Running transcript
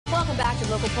Welcome back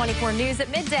to Local 24 News at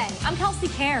midday. I'm Kelsey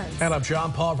Cairns. And I'm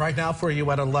John Paul. Right now for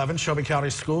you at 11, Shelby County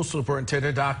School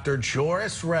Superintendent Dr.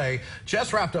 Joris Ray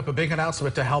just wrapped up a big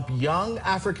announcement to help young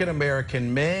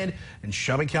African-American men in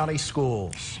Shelby County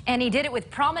schools. And he did it with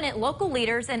prominent local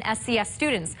leaders and SCS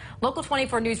students. Local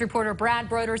 24 News reporter Brad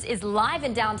Broders is live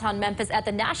in downtown Memphis at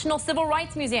the National Civil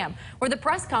Rights Museum, where the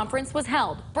press conference was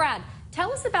held. Brad,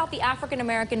 tell us about the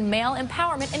African-American Male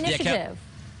Empowerment Initiative.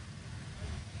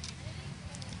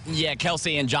 Yeah,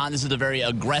 Kelsey and John, this is a very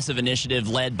aggressive initiative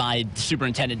led by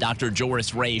Superintendent Dr.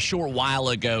 Joris Ray. A short while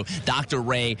ago, Dr.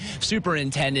 Ray,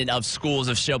 Superintendent of Schools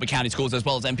of Shelby County Schools, as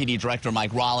well as MPD Director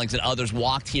Mike Rawlings and others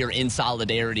walked here in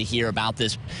solidarity here about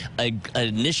this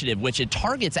initiative, which it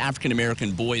targets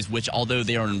African-American boys, which although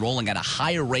they are enrolling at a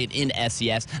higher rate in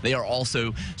SCS, they are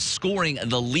also scoring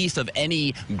the least of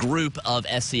any group of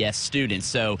SCS students.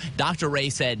 So Dr. Ray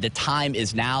said the time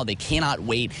is now. They cannot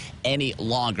wait any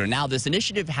longer. Now, this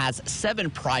initiative has 7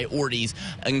 priorities,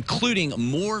 including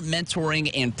more mentoring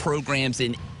and programs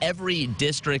in every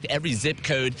district, every zip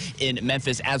code in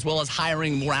Memphis, as well as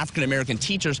hiring more African-American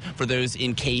teachers for those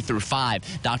in K through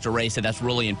 5. Dr. Ray said that's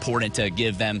really important to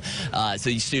give them, to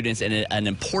these students, an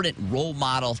important role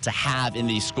model to have in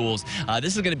these schools.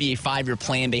 This is going to be a 5-year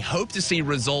plan. They hope to see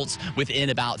results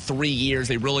within about 3 years.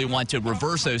 They really want to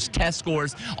reverse those test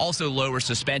scores, also lower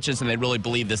suspensions, and they really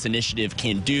believe this initiative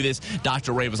can do this.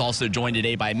 Dr. Ray was also joined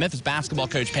today by Memphis basketball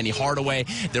coach Penny Hardaway.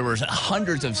 There were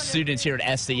hundreds of students here at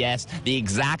SCS, the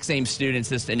exact same students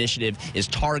this initiative is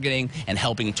targeting and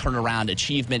helping turn around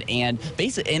achievement and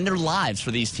basically in their lives for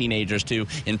these teenagers to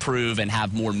improve and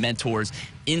have more mentors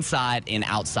inside and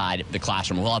outside the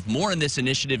classroom. We'll have more in this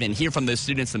initiative and hear from those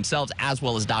students themselves as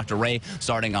well as Dr. Ray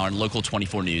starting on Local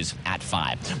 24 News at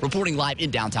 5. Reporting live in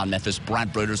downtown Memphis,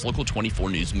 Brad Broders, Local 24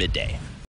 News Midday.